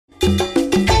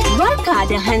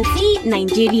da Hantsi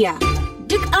Nijeriya.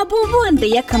 Duk abubuwan da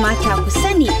ya kamata ku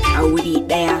sani a wuri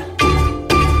ɗaya.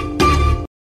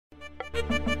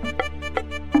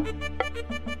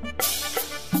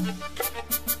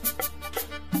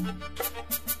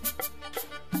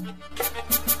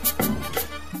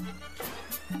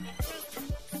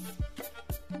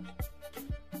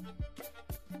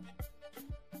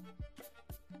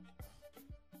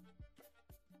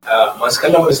 Masu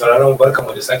kallon da sauraron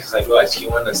barkanmu da sake saduwa a cikin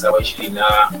wannan sabon shiri na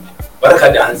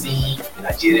Barka da Hantsi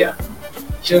Nijeriya.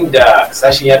 Shin da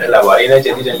sashen yada labarai na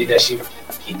jaridar leadership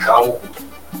ke kawo muku.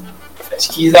 A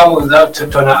ciki za mu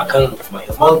tattauna akan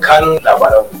muhimman kanun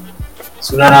labaran mu.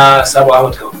 Sunana Sabo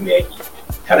Ahmad Kafumiyaki.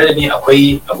 Tare da ni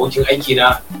akwai abokin aiki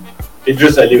na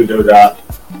Idris Aliyu Dauda.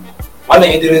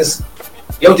 Wannan Idris,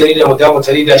 yau jaridar mu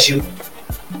ta leadership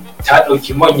ta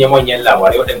ɗauki manya-manyan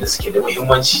labarai waɗanda suke da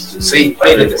muhimmanci sosai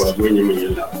ƙwarai da gaske.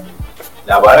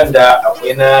 Labaran da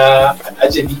akwai na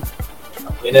al'ajabi,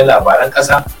 akwai na labaran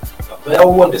ƙasa, akwai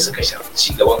abubuwan da suka shafi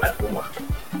ci gaban al'umma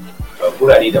a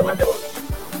gurare daban-daban.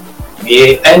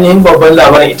 Me ainihin babban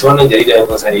labarin ita wannan jarida ya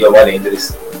kunsa ne yau Malam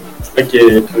Idris?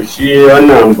 Ake to shi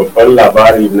wannan babban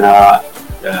labari na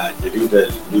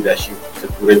jaridar leadership ta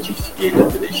turanci suke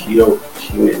da shi yau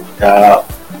shine ta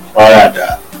fara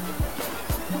da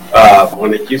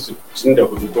kwanaki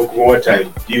 64 ko kuma wata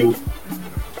biyu,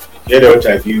 fiye da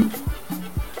wata biyu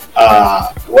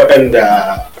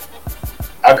waɗanda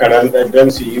aka rantsar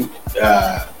don su yi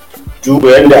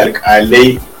duba yadda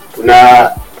alƙalai na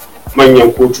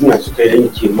manyan kotuna suka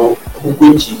yanke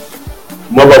hukunci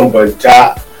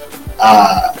mabambanta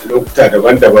a lokuta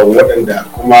daban-daban waɗanda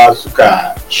kuma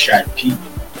suka shafi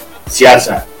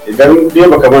siyasa. Idan dai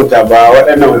baka manta ba,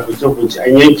 waɗannan hukunce-hukunce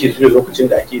an yanke su ne lokacin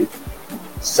da ake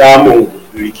samun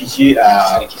rikici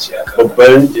a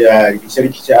babban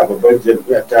rikice a babban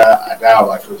jam'iyyar ta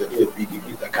adawa, wato jam'iyyar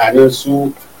PDP, tsakanin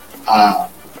su a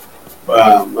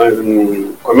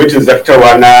kwamitin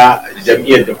zartawa na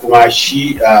jam'iyyar da kuma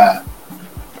shi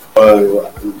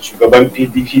shugaban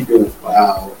PDP din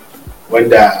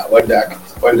wanda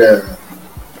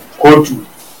kotu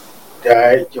ta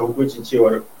yake hukuncin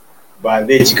cewar ba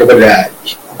zai ci gaba da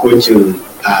hukuncin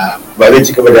ba zai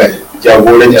ci gaba da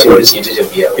jagorancin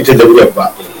ita jam'iyyar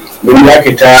ba. Mun da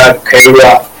ta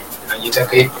kaiwa an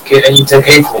yi ta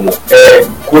kai komo.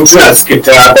 Kotuna suke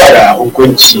ta ba da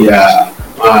hukunci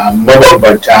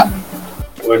mabambanta,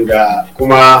 wanda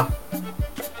kuma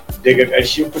daga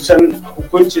ƙarshe kusan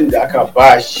hukuncin da aka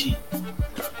ba shi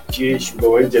ke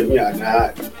shugaban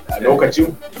jami'a a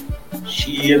lokacin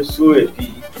shi ya so ya fi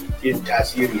yin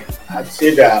tasiri, har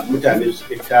sai da mutane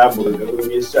suke ta maganganu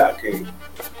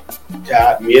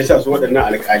me yasa su waɗannan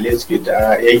alƙalai suke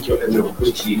ta yanke waɗannan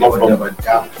hukunci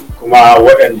mabambanta kuma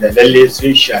waɗanda lalle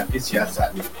sun shafi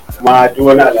siyasa ne, kuma duk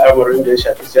wani al'amarin da ya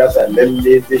shafi siyasa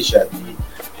lalle zai shafi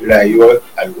rayuwar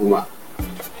al'umma.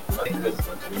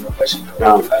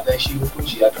 Kaga shi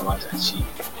hukunci ya kamata a ci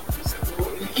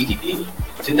iri ɗaya ne,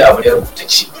 tunda abu ne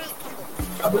rubutacce,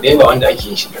 abu ne ba wanda ake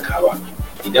yin shi da ka ba.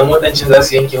 Idan waɗancan za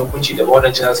su yanke hukunci daban,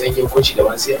 waɗancan za su yanke hukunci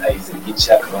daban, sai a yi zargin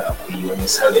cewa kamar akwai wani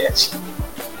sarrai a ciki.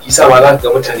 Isa ma za ka ga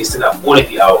mutane suna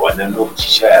ƙorafi a wannan lokaci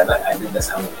cewa za a dinga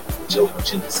samun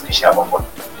hukuncin da suka sha bambam.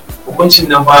 Hukuncin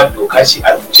nan ba doka ce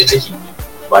a rubuce take,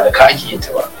 ba da ka ake yin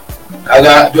ta ba.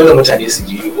 Kaga dole mutane su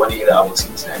ji wani irin abu, su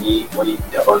yi tunani wani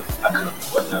daban akan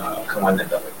wannan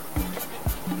daban.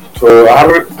 To har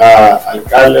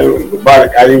babban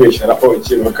alƙali mai shari'a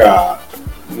ce maka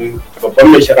babban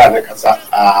mai shari'a na ƙasa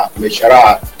mai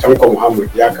shari'a Tanko Muhammad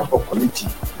ya kafa kwamiti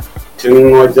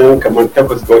tun wajen kamar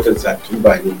 8 ga watan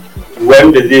Satumba ne,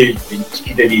 wanda zai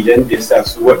binciki dalilan da ya sa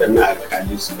su waɗannan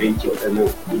alƙali su yanke waɗannan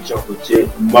hukunce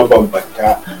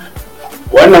mabambanta.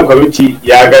 Wannan kwamiti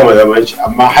ya gama zaman shi,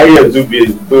 amma har yanzu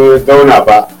bai zauna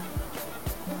ba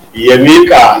ya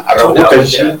miƙa a rahoton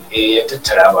shi ya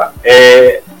tattara ba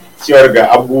cewar ga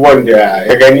abubuwan da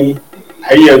ya gani,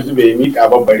 har yanzu bai miƙa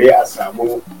ba bare a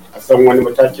san wani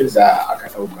matakin da aka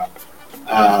ɗauka.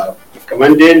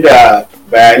 Kamar da yadda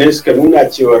bayanai suka nuna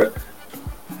cewar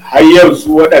har yanzu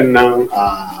waɗannan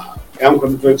 'yan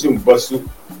kwamitocin ba su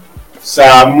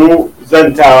samu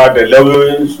zantawa da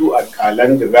lauyoyinsu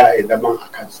alƙalan da za a yi zaman a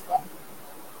kansu ba.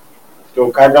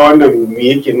 To kaga wannan me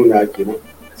yake nuna kenan?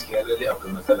 Gaskiya lallai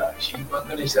akwai matsala. Shi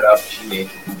bangaren shari'a shi ne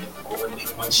yake ko wani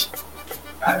muhimmanci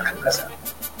a harkar ƙasa.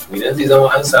 Idan zai zama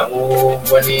an samu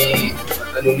wani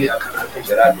matsaloli a kan harkar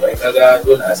shari'a, to ai kaga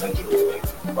dole a sake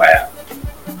baya.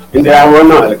 Inda ya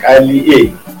wannan alƙali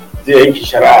A zai yanke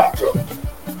shari'a, to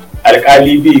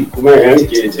alƙali B kuma ya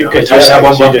yanke duka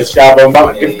shari'a da sha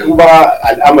bambam, duk kuma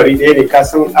al'amari ɗaya ne,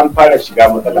 kasan an fara shiga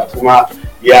matsala. Kuma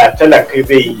ya talaka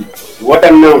zai yi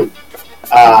waɗannan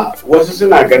wasu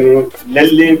suna ganin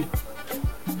lalle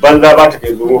banza ba ta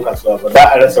kai zomo kasuwa, ba za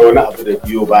a rasa wani abu da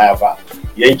biyo baya ba.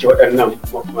 Yanke waɗannan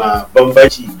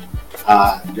bambanci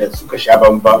da suka sha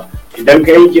bamban, idan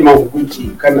ka yanke man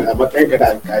hukunci kan a matsayin ka da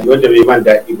alƙali wanda bai man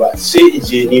daɗi ba, sai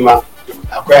ije ni ma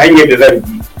akwai hanyar da zan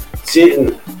bi sai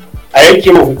in a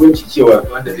yanke man hukunci cewa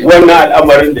wannan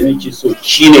al'amarin da nake so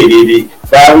shine daidai,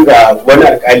 bayan ga wani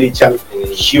alƙali can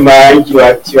shi ma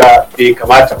yankewa cewa bai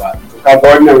kamata ba. To kaga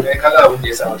wannan kaga abin da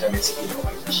ya sa mutane suke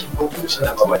da shi hukunci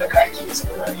na ba da ka ake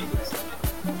saurare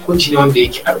hukunci ne wanda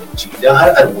yake a rubuce. Idan har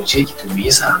a rubuce yake to me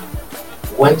yasa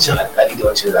wancan alƙali da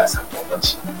wancan za a samu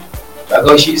bambanci?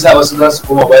 Kaga shi yasa wasu za su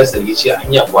koma bayan zargi cewa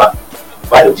hanya kuwa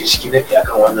ba da wuce ciki na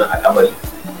akan wannan al'amari.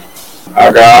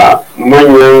 a ga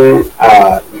manyan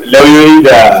lauyoyi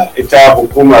da ita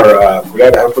hukumar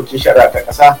kula da harkokin shari'a ta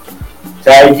ƙasa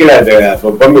ta yi kira da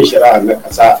babban mai shari'a na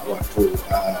ƙasa, wato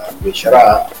mai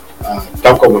shari'a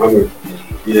Tanko Muhammad,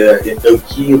 ya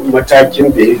ɗauki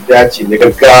matakin da ya dace na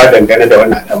gaggawa dangane da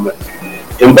wannan al'amari.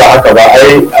 In ba haka ba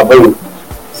ai abin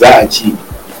za a ci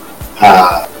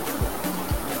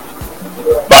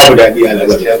babu daɗi a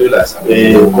lagos.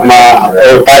 Kuma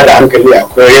akwai bada hankali,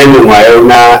 akwai yanin wayo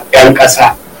na 'yan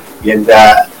ƙasa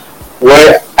yadda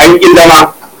wai an ƙi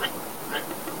zama.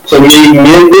 So me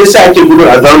yasa ake gudun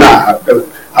a zauna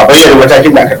a bayyana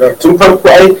matakin da aka ɗauka tun farko?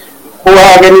 Ai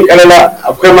kowa gani ƙarala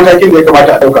akwai matakin da ya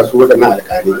kamata a ɗauka su waɗannan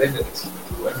alƙali.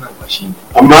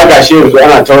 Amma ga shi yanzu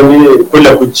ana ta wani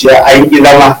kula kuciya an ƙi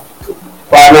zama.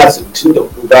 Kwana 64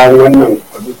 bayan wannan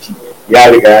kwamiti ya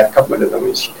riga ya kammala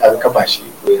zaman shi, an kafa shi,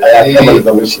 ya kammala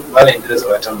zaman shi. Malam Idris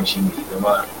wata mu shi ne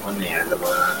zama wannan ya zama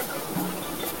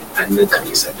hannun ka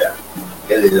ne sanda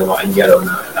yadda zama an gyara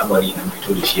wannan al'amari, an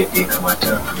fito da shi yadda ya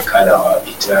kamata, an karawa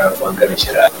ita bangaren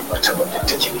shari'a wata wadda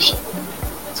take da shi.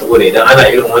 Saboda idan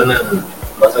ana irin wannan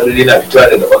matsaloli na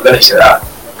fitowa daga bangaren shari'a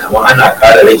kamar ana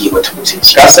kara rage mata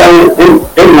mutunci. Ka san irin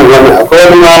wannan akwai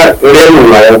wani ma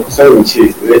renin wayar, kusan in ce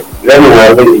renin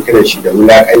wayar zan ikira shi da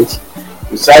wulaƙanci.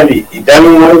 Misali idan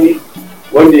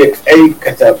wanda ya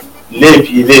aikata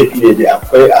laifi ne da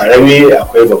akwai arame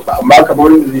akwai babba, amma kamar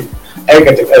wanda zai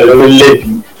aikata ƙararramin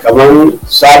laifi kamar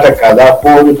sata kaza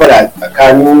ko fara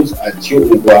tsakanin a cikin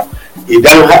unguwa,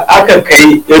 idan aka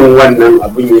kai irin wannan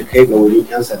abin ya kai ga wurin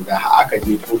 'yan sanda aka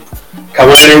je kotu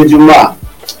kamar ran juma'a,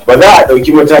 ba za a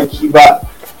ɗauki mataki ba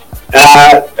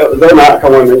na zauna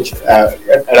akan wannan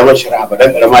ƙaramar shari'a ba,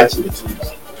 dan ƙarama ce da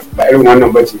ba irin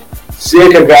wannan ba ce.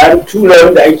 Sai ka ga an tura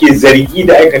wanda ake zargi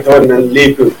da aikata wannan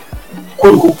laifin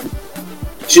kurkuku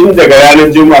tun daga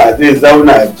ranar juma'a, zai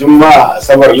zauna juma'a,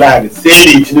 asabar, lahadi,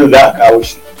 sai litinin za a kawo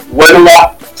shi. Wani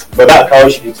ba za a kawo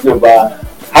shi litinin ba,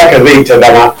 haka zai ta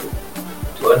zama.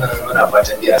 To wannan muna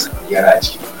fatan dai a samu gyara a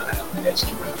cikin wannan a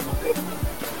cikin wannan.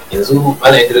 Yanzu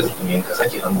Malam Idris ne ka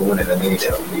sake an goma da dangane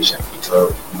da abin da ya shafi ita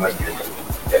Manyan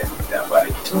da ba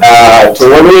ita. To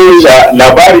wani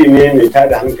labari ne mai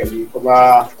tada hankali,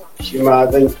 kuma shi ma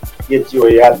zan iya cewa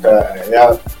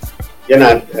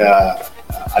yana da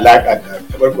alaƙa da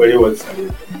taɓarɓarewar tsaro,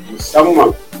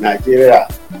 musamman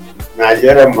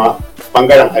Najeriya ma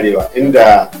ɓangaren arewa,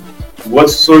 inda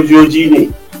wasu sojoji ne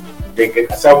daga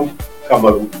ƙasar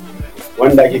Kamaru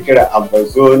wanda ake kira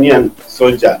Amazonian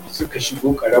Soldier suka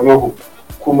shigo ƙaramar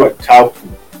hukumar Taku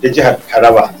da jihar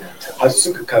Taraba, har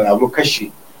suka karamu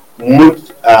kashe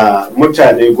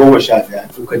mutane 11.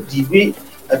 To ka dibi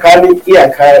tsakanin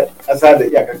iyakar ƙasa da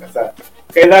iyakar ƙasa,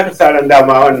 kai za ka sa ran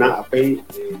dama wannan akwai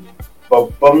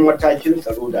babban matakin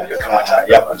tsaro da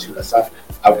ya kwanci ƙasa.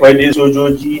 Akwai ne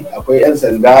sojoji, akwai 'yan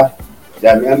sanda,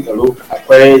 jami'an tsaro,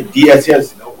 akwai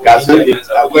DSS,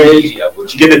 akwai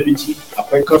shige da fici,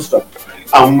 akwai custom.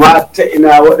 Amma ta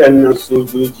ina waɗannan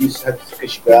sojoji suka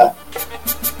shiga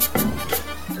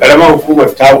ƙaramar hukumar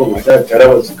Tagu matar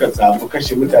Taraba suka samu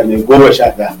kashe mutane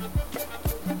 11.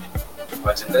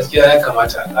 Wacin gaskiya ya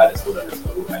kamata a ƙara tsoron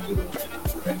tsaro a irin wannan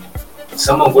gurare,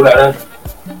 musamman guraren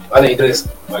Malam Idris.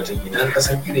 Wato idan ka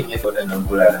san irin yadda waɗannan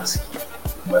guraren suke,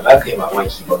 ba za ka yi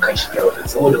mamaki ba kan shiga wannan,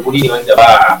 saboda guri ne wanda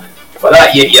ba za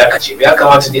a iya iyakace ba. Ya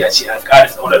kamata dai a ce an ƙara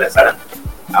tsoron tsaron,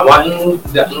 amma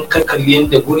in ka kalli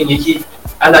yadda gurin yake,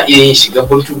 ana iya yin shiga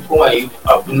burtu kuma a yi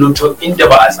abin luto inda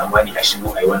ba a tsammani a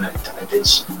shigo a yi wannan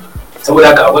ta'addanci.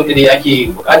 Saboda haka abin da dai ake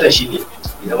bukata shi ne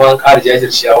ya zama an ƙara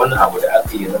jajircewa wannan abu da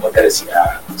aka yi zama darasi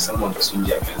a musamman ga su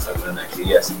jami'an tsaro na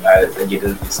Najeriya, su ƙara zage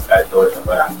da su ƙara daura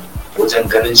dabara wajen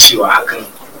ganin cewa hakan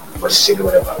ba su ci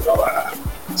gaba da faruwa ba,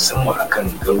 musamman akan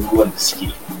garuruwan da suke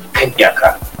kan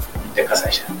iyaka da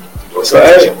ƙasashen.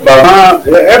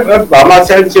 Ba ma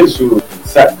sai ce su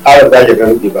ƙara zage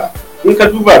damtse ba. In ka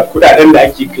duba kudaden da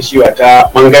ake kashewa ta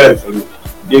bangaren tsaro,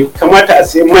 bai kamata a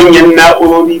sai manyan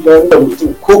na'urori ba wanda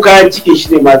mutum ko kayan cikin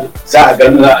shi ne ma za a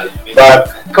gani ba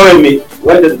kawai mai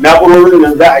wanda na'urorin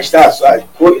nan za a sha su a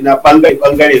ko ina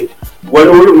bangare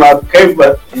wani wurin ma kai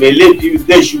ba mai laifi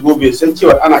zai shigo bai san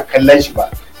cewa ana kallon shi ba.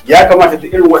 Ya kamata ta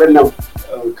irin waɗannan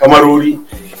kamarori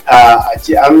a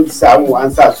ce an samu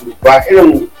an sa su ba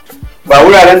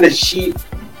wuraren da shi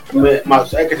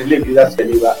masu aikata laifi za su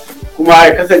gani ba, kuma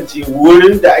ya kasance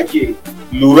wurin da ake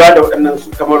lura da waɗannan su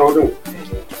kamarorin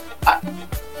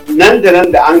nan da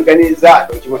nan da an gani za a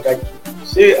ɗauki mataki,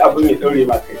 sai abin ya ɗaure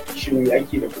ma kai shi ne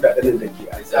ake da kudaden da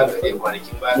ke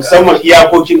musamman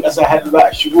iyakokin ƙasa har za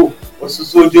a shigo wasu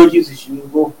sojoji su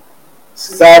shigo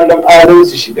sa'an aron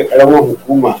su shiga ƙaramar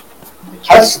hukuma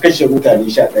har su kashe mutane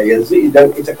 11. Yanzu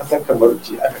idan ita ƙasar kamar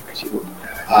ce aka kashe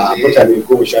mutane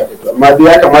 11, amma dai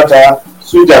ya kamata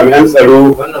su jami'an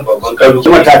tsaro ɗauki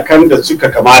matakan da suka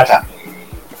kamata.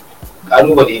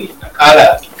 Kalubale ne a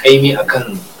ƙara kaimi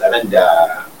akan tsaron da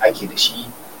ake da shi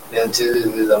don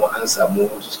zai zama an samu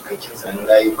cikakken tsaron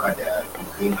rayuka da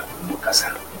dukiyoyin al'ummar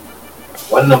ƙasa.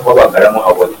 Wannan fa ba ƙaramin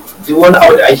abu ne, duk wani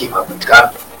abu da ake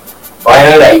fafutuka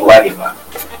bayan rayuwa ne ba,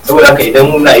 saboda haka idan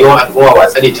rayuwar al'umma ba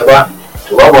tsare ta ba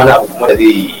to babu wani abu kuma da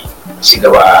zai ci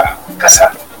gaba a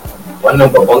ƙasa.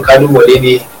 Wannan babban kalubale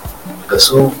ne ga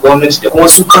su gwamnati da kuma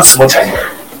su kansu mutane.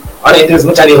 Wannan ita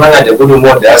mutane ba na da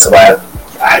gudunmuwar da za su bayar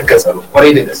a harkar tsaro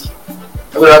kwarai da gaske,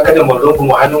 saboda haka da mallon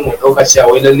kuma hannun mu ɗauka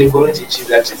cewa wai lallai gwamnati ce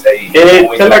za ta tsaye.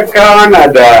 Talakawa na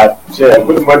da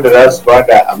gudunmuwar da za su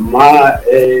bada, amma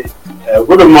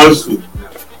gudunmuwar su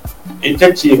ita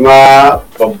ce ma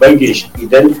babban ginshiki.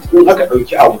 Idan in aka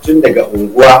ɗauki abu tun daga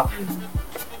unguwa,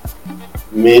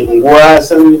 mai unguwa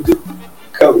san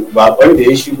dukkan bakon da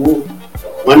ya shigo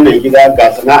wannan gida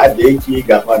ga sana'ar da yake,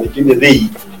 ga kwanakin da zai yi,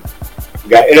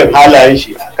 ga irin halayen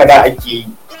shi, haka da ake yi.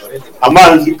 Amma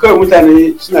yanzu kawai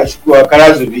mutane suna shigowa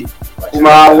kara zube,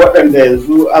 kuma waɗanda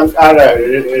yanzu an ƙara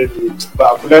ba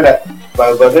a kula da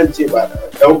ba zan ce ba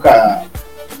ɗauka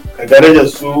ka darajar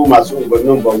su masu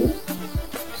umarnin ba,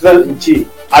 zan ce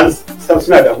an san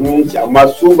suna da muhimmanci amma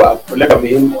su ba a kula da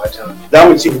muhimmanci. Za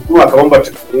mu ce hukuma kamar ba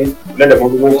ta kula da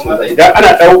muhimmanci ba. Idan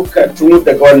ana ɗauka tun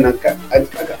daga wannan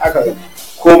aka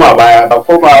koma baya, ba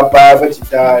koma baya ba ce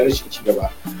ta rashin cigaba,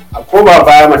 a koma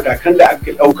baya matakan da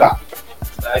aka ɗauka,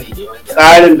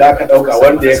 tsarin da aka ɗauka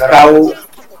wanda ya kawo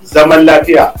zaman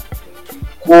lafiya.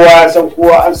 Kowa san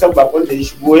kowa, an san bakon da ya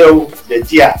shigo yau da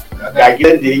jiya, ga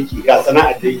gidan da yake, ga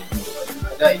sana'ar da yake.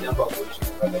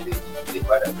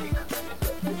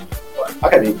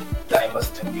 Haka ne. Za a yi masa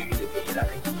tambayoyi da kai ina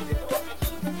kake da dawa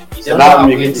kake.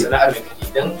 Sana'ar da kake,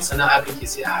 idan sana'a kake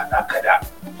sai a haɗa ka da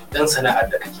dan sana'ar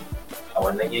da kake a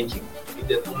wannan yankin.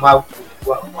 Idan kuma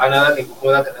kwana za ka yi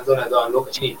kuma za ka ɗan zauna zuwa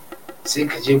lokaci ne, sai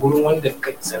ka je gurin wanda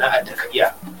sana'ar da ka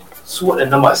iya, su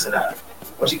waɗannan masu sana'a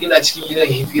wataƙila cikin gidan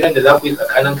hifiran da za ku yi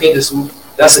tsakanin kai da su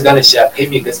za su gane cewa kai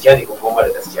mai gaskiya ne ko kuma da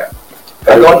gaskiya.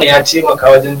 Kaga wannan ya taimaka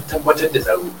wajen tabbatar da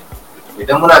tsaro.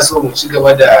 Idan muna so mu ci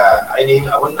gaba da ainihin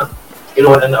abun nan, irin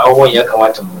waɗannan abubuwan ya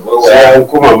kamata mu waiwaya. Sai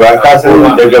kuma ba ka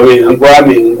san daga mai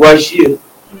unguwa shi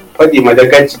faɗi ma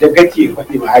dagaci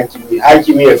faɗi ma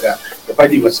hakimi ya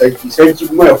faɗi ma sarki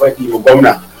kuma ya faɗi ma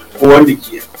gwamna ko wanda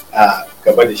ke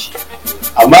gaba da shi.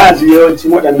 Amma yanzu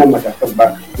yawancin waɗannan matakan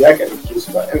ba ya ka ɗauke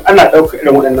su ba. In ana ɗaukar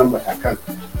irin waɗannan matakan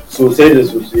sosai da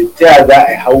sosai, ta yaya za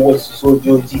a yi hau wasu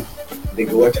sojoji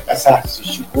daga wata ƙasa su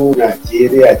shigo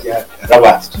Najeriya jihar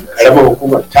Taraba, ƙaramar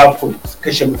hukumar Takun, su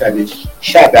kashe mutane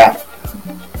 11.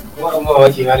 Kuma an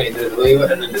mamaki ma da idan zoyi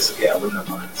waɗannan da suka yi abin nan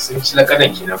ba sun ci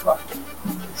lakadan kenan ba,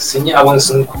 sun yi abin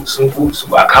sun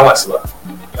ba a kama su ba.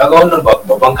 Kaga wannan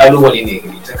babban kalubale ne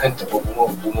ga ita kanta ko kuma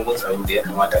hukumomin tsaro da ya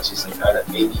kamata ce sun kara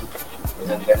kaimi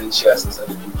wajen ganin cewa sun tsare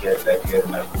dukiyar lafiyar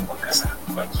al'ummar ƙasa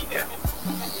baki ɗaya.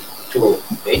 To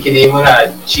da yake dai muna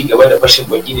ci gaba da fashin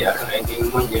baki ne akan ainihin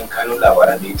manyan kanun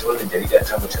labaran da ita wannan jarida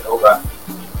ta mu ta ɗauka.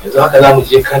 Yanzu haka za mu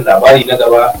je kan labari na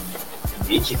gaba da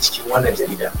yake cikin wannan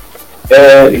jarida.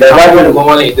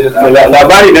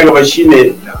 Labari na gaba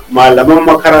shine malaman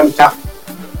makaranta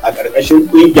a ƙarƙashin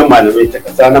ƙungiyar malamai ta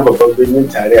ƙasa na babban birnin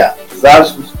tarayya za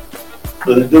su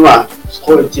tsunduma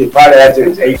ko ce fara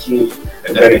yajin aiki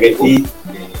gargaɗi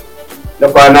na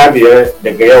kwana 5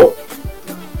 daga yau,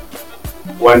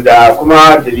 wanda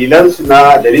kuma dalilin su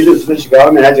na shiga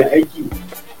wannan yajin aiki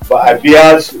ba a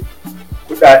biya su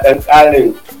kudaden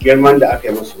ƙarin girman da aka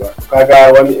yi musu ba.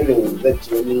 Kaga wani irin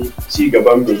zance wani ci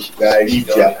gaban mai shiga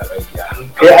rijiya.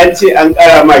 Kai an ce an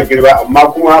ƙara ma girma amma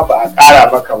kuma ba a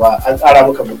ƙara maka ba, an ƙara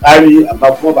maka mukami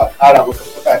amma kuma ba a ƙara maka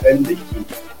kudaden da ke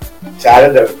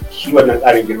tare da shi wannan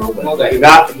ƙarin girma ba.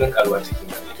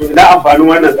 Ina amfanin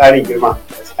wannan ƙarin girma?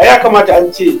 A ya kamata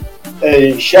an ce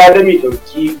sha dami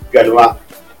ɗauki galma,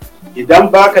 idan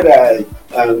baka da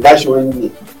gashi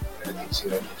wani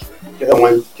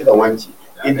kidan wanci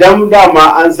idan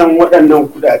dama an san waɗannan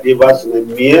kudade ba su nan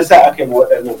me yasa aka yi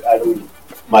waɗannan ƙarin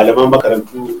malaman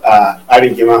makarantu a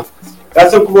ƙarin gima ka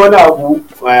san kuma wani abu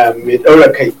mai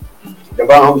ɗaura kai da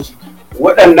ban haushi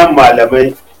waɗannan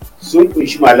malamai sun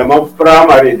kunshi malaman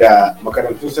firamare da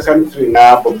makarantun sakandare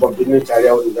na babban birnin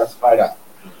tarayya wanda za su fara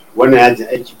wannan yajin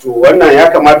aiki to wannan ya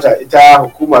kamata ita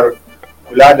hukumar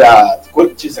kula da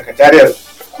kwanci sakatariyar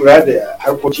kula da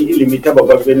harkokin ilimi ta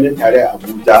babban birnin tarayya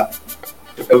Abuja ta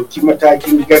ɗauki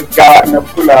matakin gaggawa na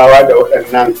kulawa da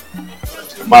waɗannan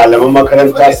malaman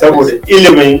makaranta saboda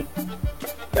ilimin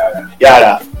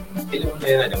yara. Ilimin da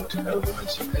yana da matuƙar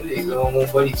muhimmanci kada ya zama mun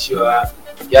bari cewa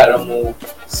yaran mu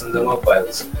sun zama ba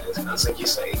an sake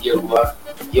su a igiyar ruwa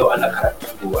yau ana karatu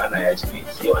gobe ana yaji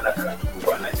aiki yau ana karatu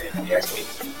gobe ana yaji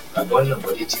aiki kaga wannan ba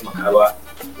zai taimaka ba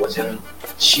wajen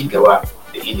ci gaba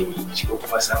da ilimi ci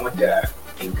kuma samar da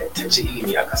ingantaccen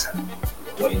ilimi a ƙasa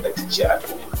kuma ingantacce a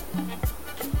al'umma.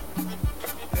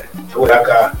 Saboda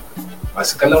haka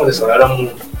masu kallon da sauraron mu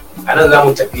a nan za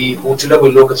mu tafi hutu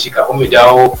rabin lokaci kafin mu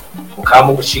dawo mu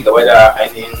kawo muku ci gaba da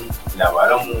ainihin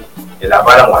labaranmu da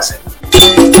labaran wasanni.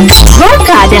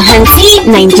 Barka da hantsi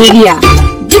Nijeriya,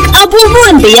 duk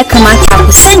abubuwan da ya kamata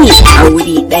ku sani a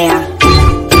wuri ɗaya.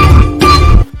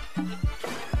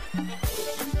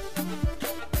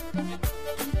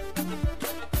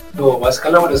 To masu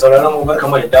kallon da sauraron mu barka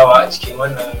da dawa a cikin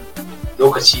wannan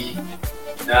lokaci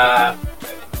na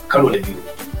karo da biyu.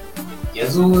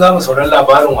 Yanzu za mu saurari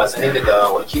labarin wasanni daga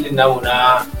wakilin namu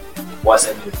na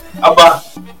wasanni. Abba.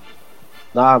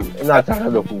 Na'am, ina tare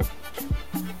da ku.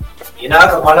 Ina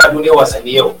aka kwana a duniyar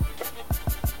wasanni yau?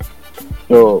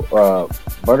 To,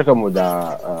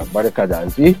 barka da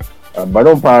hantsi.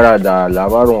 Bari fara da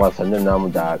labarin wasannin namu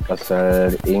da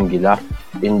kasar Ingila,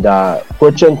 inda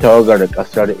kocin tawagar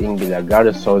kasar Ingila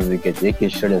Gareth Southgate yake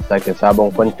shirin sake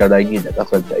sabon kwantaragi da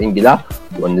kasar ta Ingila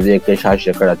wanda zai kai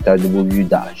shekara ta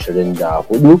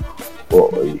 2024.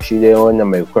 Shi dai wannan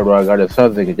mai kwarwa Gareth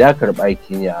Southgate ya karɓi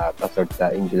aiki ne a kasar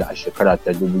ta Ingila a shekara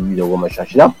ta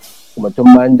 2016. kuma tun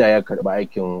bayan da ya karɓi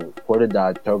aikin koyar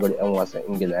da tawagar 'yan wasan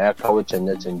Ingila ya kawo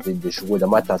canje-canje da shigo da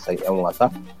matasan 'yan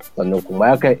wasa, sannan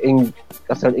kuma ya kai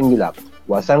kasar Ingila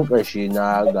wasan ƙarshe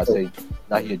na gasar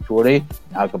nahiyar Turai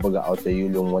da aka buga a watan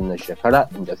Yulin wannan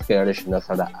shekara, inda suka yi rashin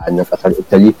nasara a na kasar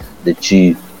Italy da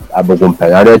ci a bugun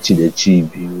penalty da ci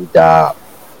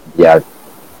 2-5.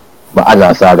 Ba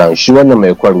ana sa ran shi wannan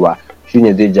mai kwarwa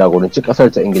shine zai jagoranci kasar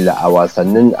ta Ingila a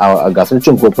wasannin a gasar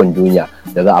cin kofin duniya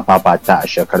da za a fafata a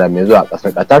shekara mai zuwa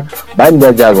kasar Qatar, bayan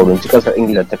da jagoranci kasar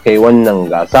Ingila ta kai wannan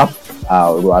gasa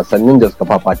a wasannin da suka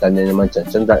fafata na neman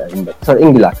cancanta, inda kasar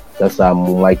Ingila ta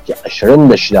samu maki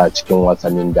 26 cikin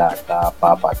wasannin da ta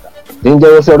fafata. Din da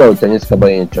wasu rahotanni suka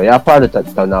bayyana cewa ya fara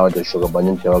tattaunawa da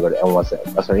shugabannin tawagar 'yan wasan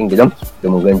kasar Ingila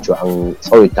domin ganin cewa an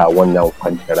tsawaita wannan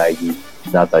kwantaragi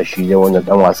na tashi da wannan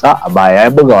dan wasa a baya ya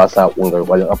buga wasa a kungiyar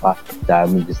kwallon kafa ta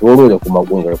Middlesbrough da kuma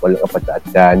kungiyar kwallon kafa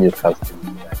ta Newcastle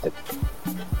United.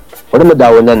 Bari mu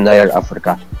dawo nan nahiyar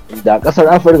Afirka, da kasar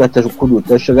Afirka ta kudu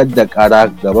ta shigar da kara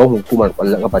gaban hukumar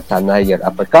kwallon kafa ta nahiyar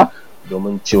Afirka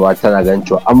domin cewa tana ganin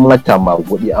cewa an mata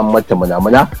magudi, an mata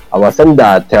munamuna a wasan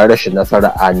da ta rashin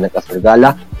nasara a na kasar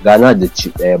Ghana da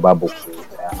ci 1-0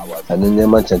 a wasannin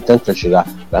neman cancantar shiga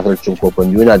gasar cin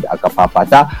kofin duniya da aka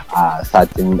fafata a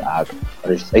satin a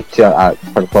tsakiyar a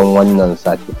farkon wannan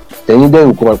sati. Da ni dai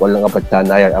hukumar kwallon kafa ta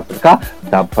nahiyar Afirka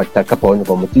ta kafa wani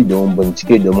kwamiti domin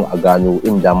bincike domin a gano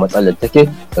inda matsalar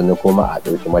take, sannan kuma a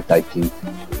ɗauki mataki.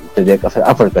 Ta dai kasar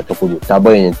Afirka ta kudu ta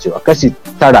bayyana cewa kashi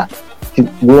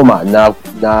 9/10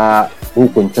 na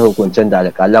hukuncen da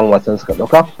alƙalan wasan suka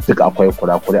ɗauka duka akwai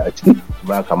kurakurai a ciki,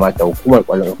 ba kamata hukumar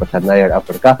ƙwallon ƙafa ta nahiyar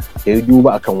Afirka ta yi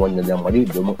duba akan wannan lamari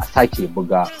domin a sake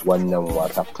buga wannan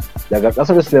wasa. Daga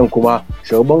ƙasar Spain kuma,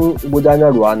 shugaban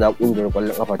gudanarwa na ƙungiyar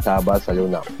ƙwallon ƙafa ta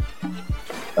Barcelona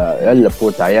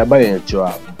Laporta ya bayyana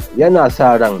cewa yana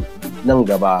sa ran nan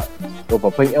gaba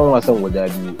tsofaffin 'yan wasan guda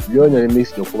biyu Lionel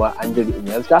Messi da kuma Andre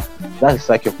Iniesta za su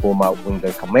sake koma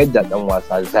ƙungiyar, kamar yadda ɗan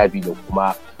wasa Xavi da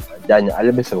kuma Dani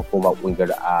Alves suka koma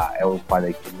ƙungiyar a 'yan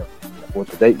kwanakin nan.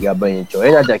 Laporta dai ya bayyana cewa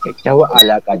yana da kyakkyawar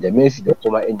alaƙa da Messi da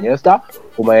kuma Iniesta,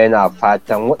 kuma yana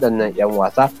fatan waɗannan 'yan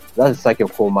wasa za su sake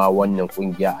koma wannan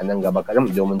ƙungiya a nan gaba kaɗan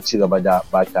domin ci gaba da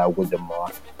bata gudunmawa.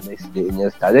 Messi da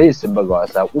Iniesta dai sun buga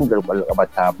wasa ƙungiyar ƙwallon ƙafa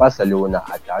ta Barcelona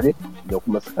a tare da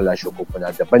kuma suka lashe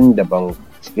kofuna daban-daban,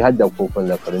 ciki har da kofin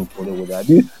zakarun Turai guda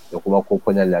 2 da kuma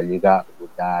kofunan La Liga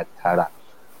guda 9.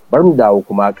 Bari mu dawo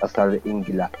kuma kasar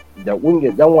Ingila, da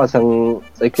kungiyar dan wasan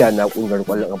tsakiya na kungiyar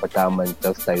kwallon kafa ta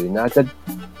Manchester United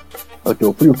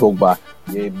wato Paul Pogba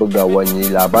ya buga wani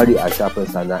labari a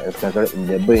shafinsa na Instagram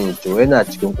inda bayyana cewa yana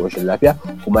cikin ƙoshin lafiya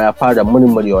kuma ya fara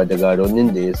murmurewa daga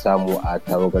raunin da ya samu a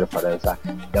tawagar Faransa.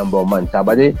 Dan ba manta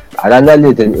ba dai a ranar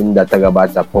Litinin inda ta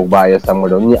gabata Pogba ya samu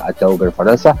rauni a tawagar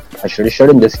Faransa a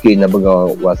shirye-shiryen da suke na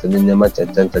buga wasannin neman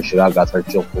cancantar shiga gasar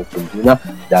cin kofin duniya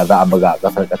da za a buga a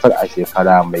ƙasar Qatar a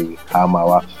shekara mai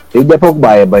kamawa. Sai da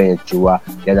Pogba ya bayyana cewa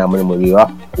yana murmurewa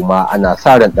kuma ana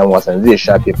sa ran dan wasan zai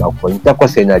shafe makonni 8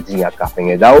 yana jinya kafin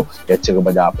ya dawo ya ci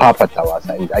gaba da fafata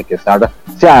wasa, inda ake sa ran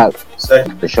sai a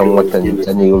ƙarshen watan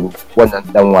Janairu wannan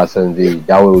dan wasan zai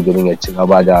dawo domin ya ci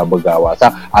gaba da buga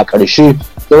wasa. A ƙarshe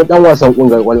sai dan wasan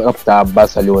ƙungiyar ƙwallon ƙafa ta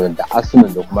Barcelona da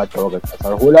Arsenal da kuma tawagar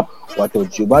ƙasar Holland wato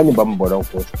Giovanni Barka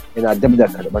yana dab da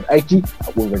karɓar aiki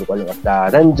a ƙungiyar ƙwallon ƙafa ta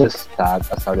Rangers ta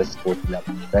ƙasar Scotland.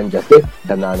 Rangers dai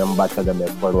tana nan ba ta da mai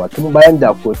kwarwa tun bayan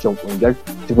da kocin ƙungiyar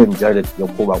Steven Gerrard ya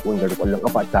koma ƙungiyar ƙwallon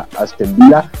ƙafa ta Aston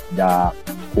Villa da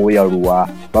koyarwa.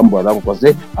 Barka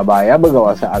dai a baya ya buga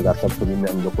wasa a gasar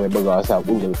Premier da kuma ya buga wasa a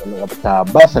ƙungiyar ƙwallon ƙafa ta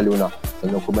Barcelona,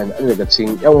 sannan kuma yana daga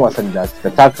cikin 'yan wasan da suka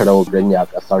taka rawar gani a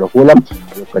ƙasar Holland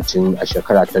lokacin a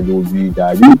shekara ta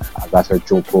 2002 a gasar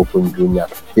cin kofin duniya.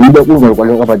 Inda ƙungiyar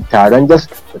ƙwallon ƙafa ta Rangers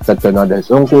ta tattauna da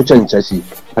tsohon kocin Chelsea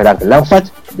Frank Lampard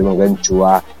domin ganin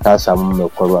cewa ta samu mai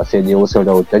kwarwa, sai dai wasu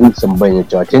rahotanni sun bayyana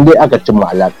cewa tun dai aka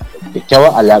cimma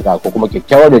kyakkyawar alaƙa ko kuma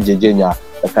kyakkyawar yarjejeniya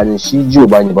tsakanin shi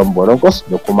Giovanni Barka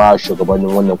da kuma shugabannin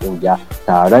wannan kungiya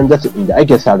ta Rangers, inda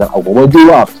ake sa ran a gobe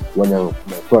Juma'a wannan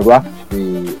mai kwarwa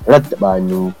zai rattaba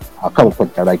hannu akan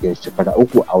kwantaragen shekara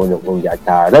 3 a wannan kungiya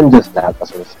ta Rangers ta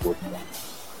kasar Scotland.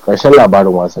 Karshen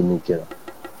labarin wasannin kenan.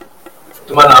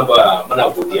 Muna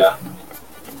godiya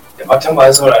da fatan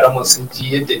masu sauraron mu sun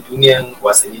ji yadda duniyar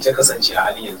wasanni ta kasance a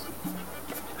halin yanzu.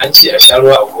 An ce a sha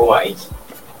ruwa a koma aiki.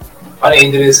 Malam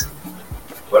Idris,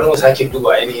 bari mu sake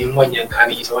duba ainihin manyan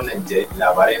kanun ita wannan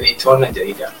labarai na ita wannan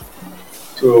jarida.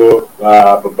 To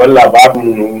babban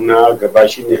labarin na gaba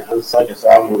shine an sake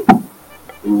samun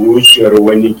rushewar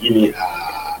wani gini a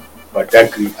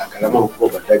Badagry a karamar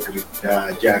hukumar Badagry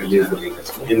ta jihar Lagos,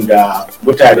 inda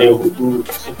mutane 4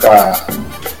 suka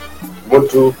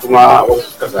mutu kuma wasu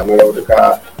suka samu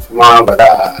raunuka, kuma ba za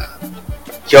a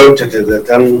kyautata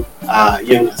zaton a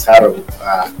yin asarar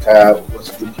ta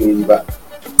wasu dukiyoyi ba.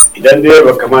 Idan dai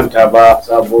baka manta ba,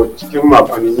 sabo cikin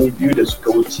makonni 2 da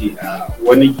suka wuce a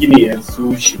wani gini ya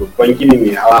rushe, babban gini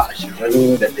mai hawa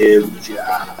 21 ya rushe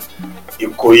a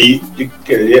Ikoyi duk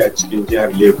a cikin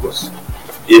jihar Lagos,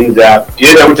 inda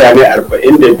fiye da mutane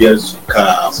 45 suka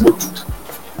mutu.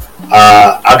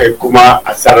 Aka kuma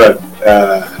asarar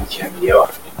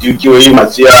dukiyoyi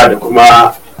masu yawa da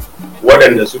kuma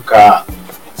waɗanda suka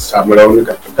samu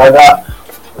raunuka. Kaga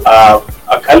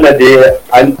akalla dai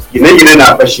gine-gine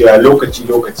na fashewa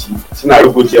lokaci-lokaci, suna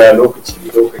rubucewa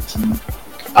lokaci-lokaci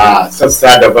a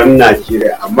sassa daban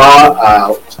Najeriya, amma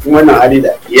a cikin wannan hali da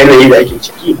yanayi da ake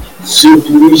ciki sun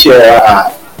fi rushe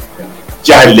a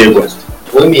jihar Lagos.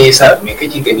 Wai me yasa, me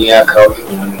kake gani ya kawo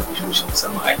irin wannan rushe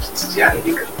musamman a jihar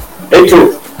Lagos?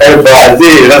 Eto ba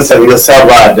zai rasa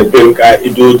nasaba da bin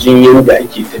ka'idojin yadda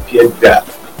ake tafiyar da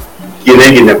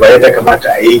gine-gine ba. Yadda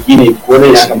kamata a yi gini ko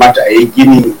nan ya kamata a yi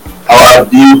gini hawa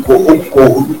 2 ko 3 ko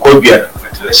 4 ko 5.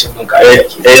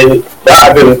 Ba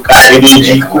abin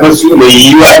ka'idoji, kuma su mai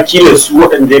yiwuwa kila su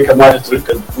waɗanda ya kamata su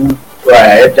rika duba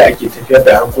yadda ake tafiyar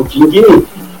da harkokin gini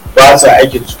ba sa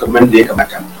aikin su kamar da ya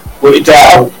kamata. Ko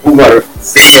ita hukumar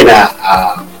zayyana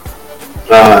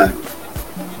a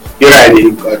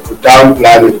birane, wato town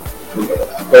planning,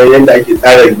 akwai yadda ake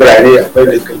tsara birane, akwai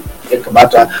da ya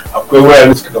kamata, akwai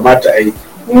wuraren suka kamata a yi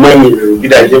manyan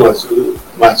gidaje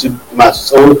masu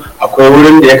tsawo, akwai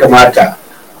wurin da ya kamata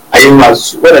a yi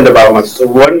masu waɗanda ba masu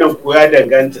tsawo. Wannan ko ya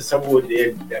danganta saboda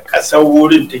yadda ƙasar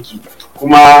wurin take,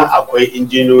 kuma akwai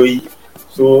injiniyoyi.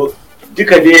 So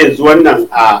duka dai yanzu wannan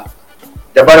a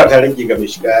dabara ta rage ga mai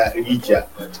shiga rijiya.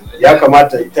 Ya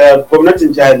kamata ita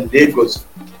gwamnatin jihar Lagos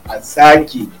a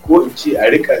sake, ko in ce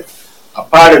a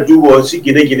fara duba wasu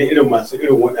gine-gine irin masu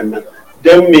irin waɗannan,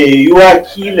 don mai yiwuwa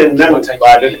kilin nan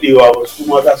ba da daɗewa ba su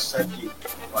ma za su sake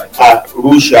a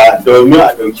rusha domin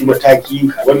a ɗauki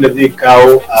mataki wanda zai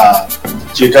kawo a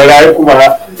ceton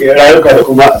rayuka da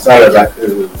kuma asarar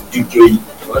dukiyoyi.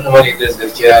 Wannan wani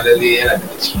gaskiya lalle yana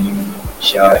daga cikin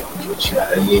shawara cewa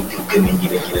lalle dukkanin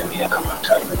gine-gine ne ya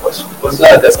kamata wasu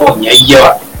da tsawon yayi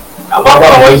yawa, amma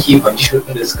ba wanki fandishin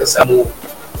da suka samu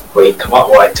bai kama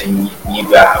watan yi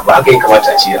ba haka ya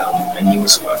kamata ce an yi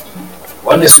musu ba.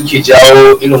 Wannan suke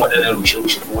jawo irin waɗannan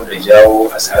rushe-rushe kuma da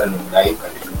jawo asarar rayuka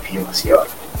da dukiyoyi masu yawa.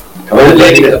 Kamar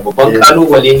da babban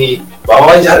kalubale ne ba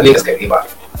ma jihar Lagos kaɗai ba,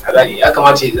 ya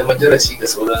kamata ya zama darasi ga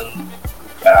sauran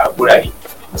gurare,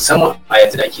 musamman a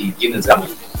yanzu da ake ginin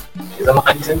zamani. ya zama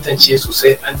an tantance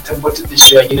sosai, an tabbatar da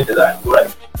cewa ginin da za a dora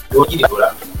don gini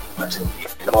dora wato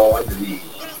zama wanda zai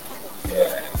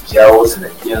jawo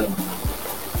sanadiyan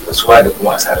rasuwa da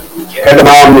kuma asarar dukiya. Kada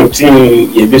ma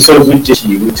mutum ya bi son zuciya shi,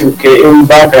 mutum kai in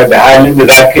baka da halin da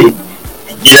za ka yi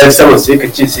gidan sama sai ka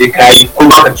ce sai ka yi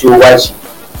kuma ka ciwo bashi,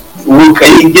 ka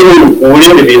yi ginin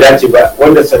wurin da bai dace ba,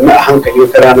 wanda sannan a hankali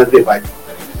wata rana zai faɗi.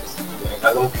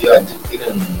 Ka zama fiye duk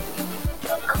irin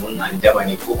kamar handama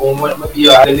ne ko kuma mafi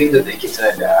yawa halin da ke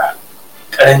tana da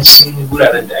karancin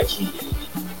guraren da ake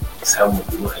samun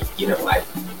domin a gina mahalli.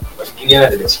 Wataƙila yana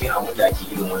daga cikin abin da ake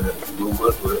irin wannan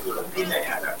dogon dore-doren benaye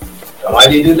haka. Amma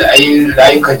dai duk da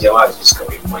rayukan jama'a su suka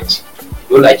muhimmanci,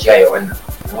 dole a kiyaye wannan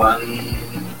kuma an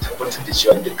tabbatar da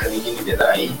cewa dukkanin gini da za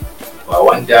a yi ba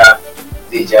wanda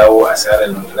zai jawo asarar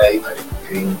rayuka da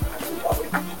dukiyoyin al'umma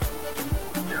ba.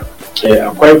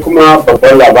 Akwai kuma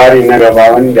babban labari na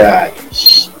gaba wanda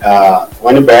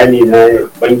wani bayani na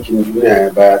bankin duniya ya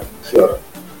bayar cewa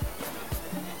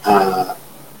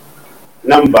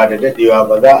nan ba da dadewa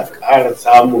ba za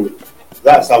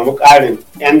a samu ƙarin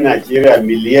 'yan Najeriya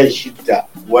miliyan 6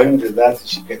 wanda za su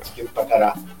shiga cikin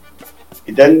fatara.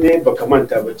 Idan ne baka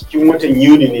manta ba, cikin watan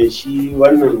Yuni ne shi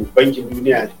wannan bankin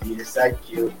duniya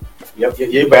ya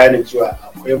yi bayanin cewa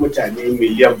akwai mutane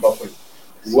miliyan 7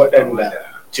 waɗanda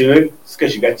tuni suka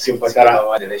shiga cikin fatara.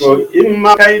 To in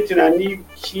ma ka yi tunani,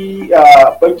 shi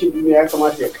bankin duniya ya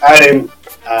kamata ya ƙara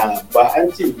ba an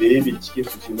ce da ya bincike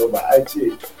su ba an ce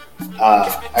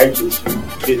aikin su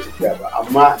zai tafiya ba,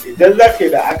 amma idan za ka yi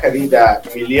la'akari da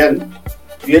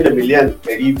fiye da miliyan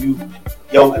 200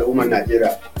 yawan al'ummar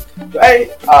Najeriya, to ai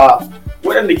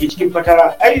waɗanda ke cikin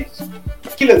fatara ai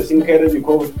kilan sun kai rabi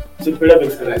ko sun fi rabin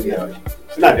suna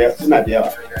da yawa.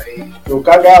 To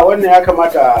kaga wannan ya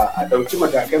kamata a ɗauki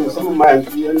matakai, musamman ma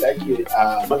yanzu yadda ake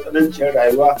a matsananciyar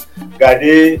rayuwa, ga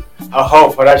dai a hawa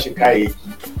farashin kayayyaki,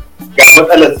 ga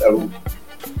matsalar tsaro.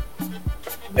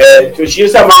 To shi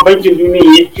yasa ma bankin duniya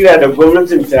ya kira da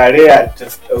gwamnatin tarayya ta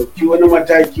ɗauki wani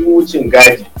matakin wucin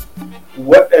gadi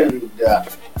waɗanda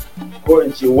ko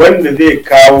in ce wanda zai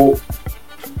kawo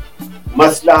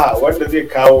maslaha, wanda zai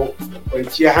kawo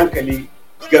kwanciyar hankali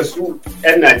ga su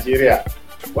 'yan Najeriya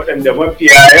waɗanda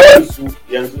mafiya yawansu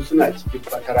yanzu suna cikin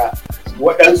fatara,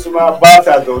 waɗansu ma ba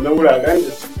sa zaune wuraren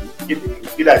da suke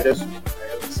gidajensu,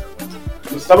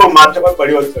 musamman ma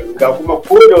taɓarɓarewar tsaro, ga kuma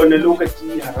ko da wani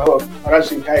lokaci harawar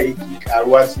farashin kayayyaki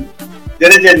karuwa su,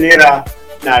 darajar naira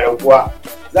na raguwa.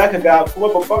 Za ka ga kuma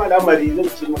babban al'amari zan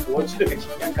ce maka, wasu daga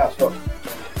cikin 'yan kasuwar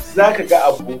za ka ga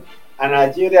abu a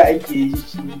Najeriya ake yi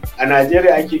shi, a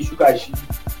Najeriya ake shuka shi,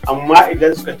 amma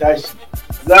idan suka tashi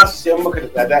za su sayan maka da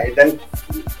tsada. Idan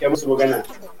ya musu magana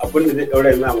abin da zai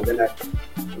ɗaura ma magana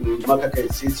maka kai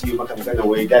sai su yi maka magana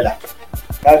wai dala.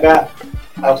 Kaga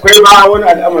akwai ma wani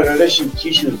al'amarin rashin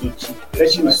kishin zuci,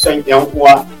 rashin son 'yan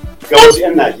uwa ga wasu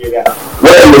 'yan Najeriya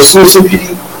waɗanda su sun fi,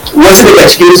 wasu daga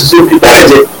cikin su sun fi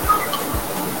daraja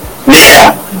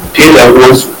naira fiye da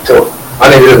uwansu.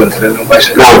 Ana yi da bantarar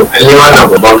numfashi an yi wannan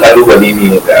babban kalubale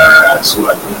ne ga su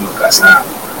al'ummar kasa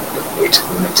da kuma ita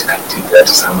gwamnati kantin da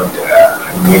ta samar da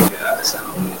hanyoyin da a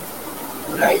samu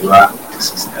rayuwa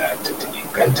ta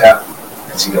inganta,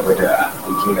 a ci gaba da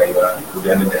harkokin rayuwa,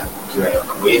 gudanar da harkokin rayuwa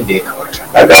kamar yadda ya kamata.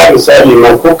 Kaga misali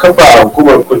ma ko kafa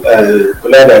hukumar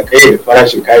kula da kai da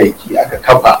farashin kayayyaki aka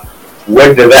kafa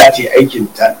wadda za ta yi aikin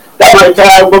ta. Dama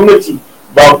ita gwamnati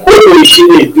ba ko shi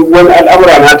ne duk wani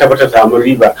al'amura na ta bata samu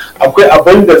riba, akwai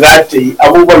abin da za ta yi,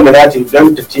 abubuwan da za ta yi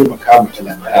don ta taimaka ma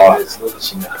talakawa.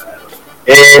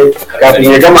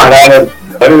 Kafin ya gama ranar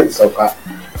barin sauka,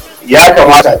 ya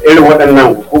kamata irin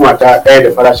waɗannan hukuma ta ɗaya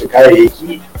da farashin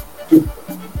kayayyaki,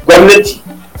 gwamnati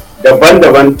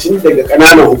daban-daban tun daga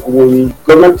ƙananan hukumomi,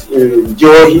 gwamnatin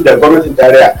jihohi da gwamnatin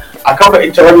tarayya a kafa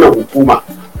ita wannan hukuma.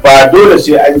 Ba dole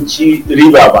sai an ci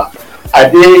riba ba, a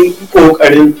dai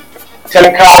ƙoƙarin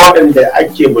talakawa waɗanda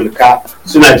ake mulka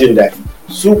suna jin daɗi,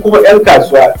 su kuma 'yan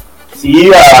kasuwa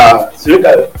su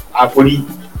rika hakuri,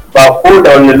 ba ko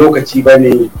da wannan lokaci ba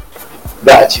ne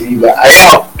da a ci riba, a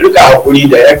yi rika hakuri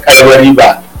da 'yan karamar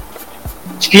riba,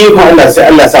 cikin ikon Allah sai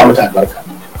Allah sa mata albarka.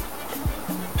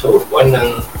 To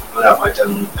wannan muna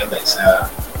fatan Allah ya sa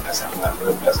a samu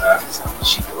albarkar ƙasa, a samu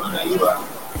ci gaban rayuwa,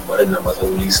 waɗannan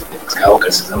matsaloli su kawo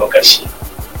ƙarshe, zama ƙarshe.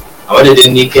 A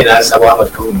madadin ni kai na Sabo Ahmad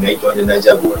Kawun na yake wanda na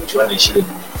jagoranci wannan shirin,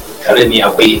 tare ni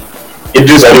akwai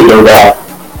Idris Ali Dauda.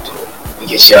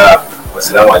 Muke cewa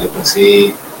wassalamu alaikum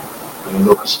sai wani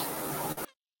lokaci.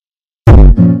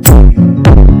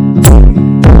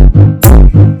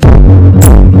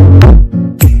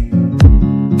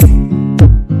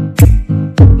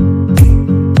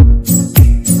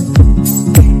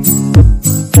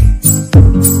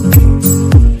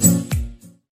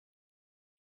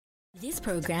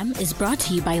 program is brought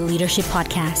to you by Leadership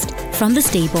Podcast from the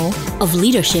stable of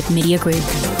Leadership Media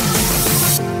Group.